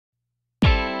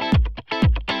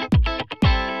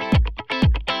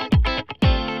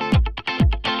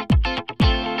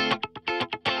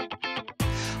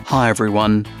Hi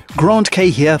everyone, Grant K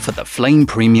here for the Flame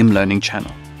Premium Learning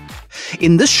channel.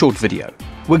 In this short video,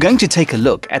 we're going to take a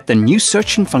look at the new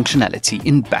searching functionality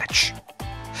in Batch.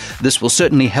 This will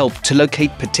certainly help to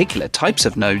locate particular types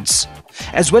of nodes,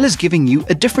 as well as giving you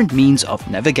a different means of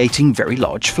navigating very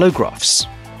large flow graphs.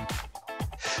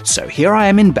 So here I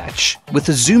am in Batch with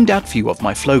a zoomed out view of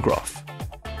my flow graph.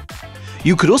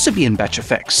 You could also be in Batch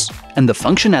Effects, and the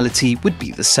functionality would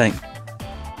be the same.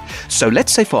 So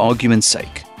let's say for argument's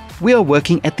sake, we are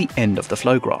working at the end of the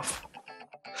flow graph.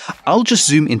 I'll just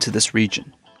zoom into this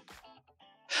region.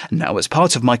 Now, as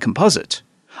part of my composite,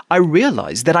 I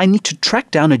realize that I need to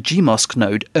track down a Gmask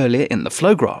node earlier in the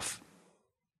flow graph.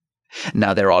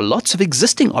 Now, there are lots of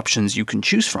existing options you can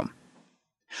choose from.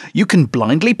 You can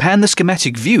blindly pan the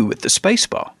schematic view with the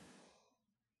spacebar.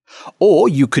 Or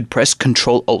you could press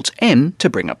Ctrl-Alt-N to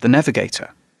bring up the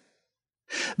navigator.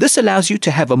 This allows you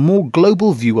to have a more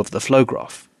global view of the flow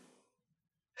graph.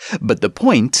 But the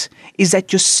point is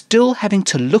that you're still having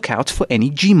to look out for any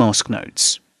Gmask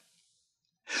nodes.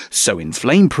 So in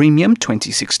Flame Premium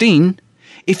 2016,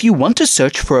 if you want to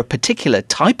search for a particular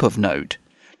type of node,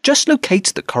 just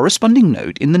locate the corresponding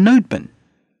node in the node bin.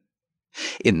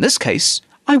 In this case,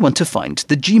 I want to find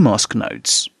the Gmask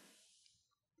nodes.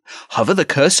 Hover the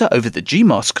cursor over the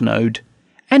Gmask node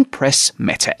and press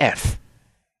Meta F.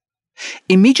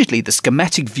 Immediately, the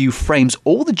schematic view frames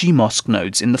all the Gmask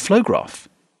nodes in the flow graph.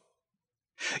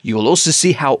 You will also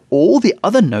see how all the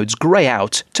other nodes grey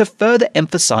out to further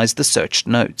emphasize the searched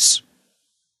nodes.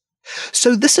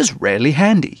 So this is really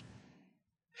handy.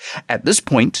 At this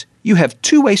point, you have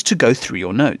two ways to go through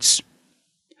your nodes.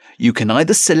 You can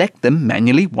either select them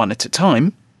manually one at a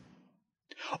time,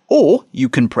 or you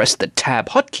can press the Tab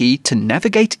hotkey to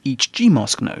navigate each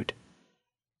Gmask node.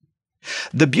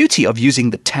 The beauty of using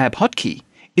the Tab hotkey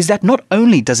is that not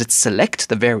only does it select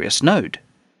the various node,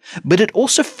 but it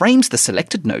also frames the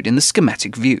selected node in the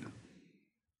schematic view.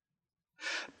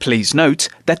 Please note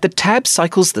that the tab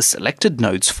cycles the selected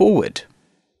nodes forward.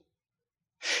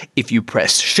 If you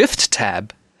press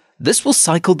Shift-Tab, this will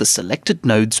cycle the selected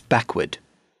nodes backward.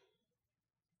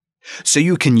 So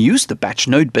you can use the Batch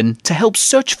node bin to help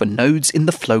search for nodes in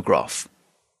the flow graph.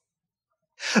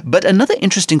 But another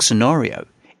interesting scenario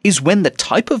is when the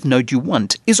type of node you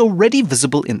want is already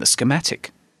visible in the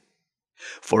schematic.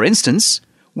 For instance,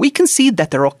 we can see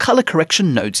that there are color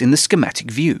correction nodes in the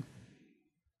schematic view.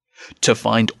 To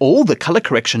find all the color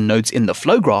correction nodes in the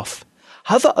flow graph,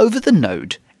 hover over the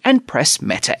node and press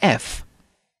Meta F.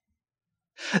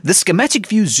 The schematic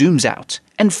view zooms out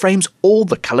and frames all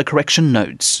the color correction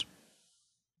nodes.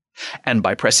 And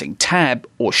by pressing Tab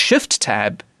or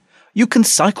Shift-Tab, you can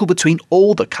cycle between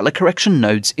all the color correction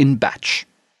nodes in Batch.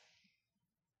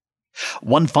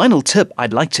 One final tip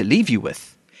I'd like to leave you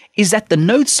with is that the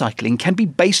node cycling can be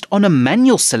based on a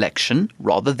manual selection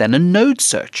rather than a node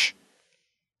search.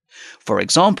 For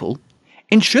example,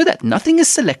 ensure that nothing is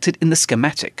selected in the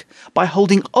schematic by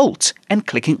holding Alt and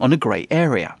clicking on a grey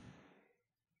area.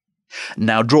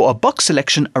 Now draw a box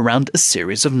selection around a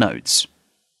series of nodes.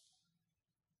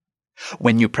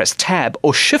 When you press Tab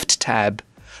or Shift-Tab,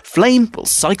 Flame will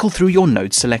cycle through your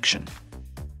node selection.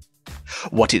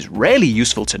 What is really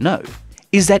useful to know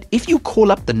is that if you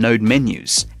call up the node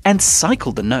menus and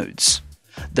cycle the nodes,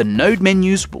 the node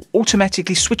menus will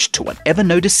automatically switch to whatever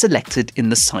node is selected in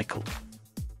the cycle.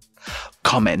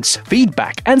 Comments,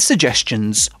 feedback, and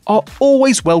suggestions are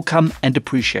always welcome and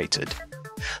appreciated.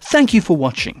 Thank you for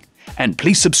watching, and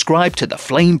please subscribe to the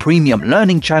Flame Premium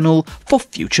Learning channel for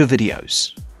future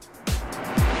videos.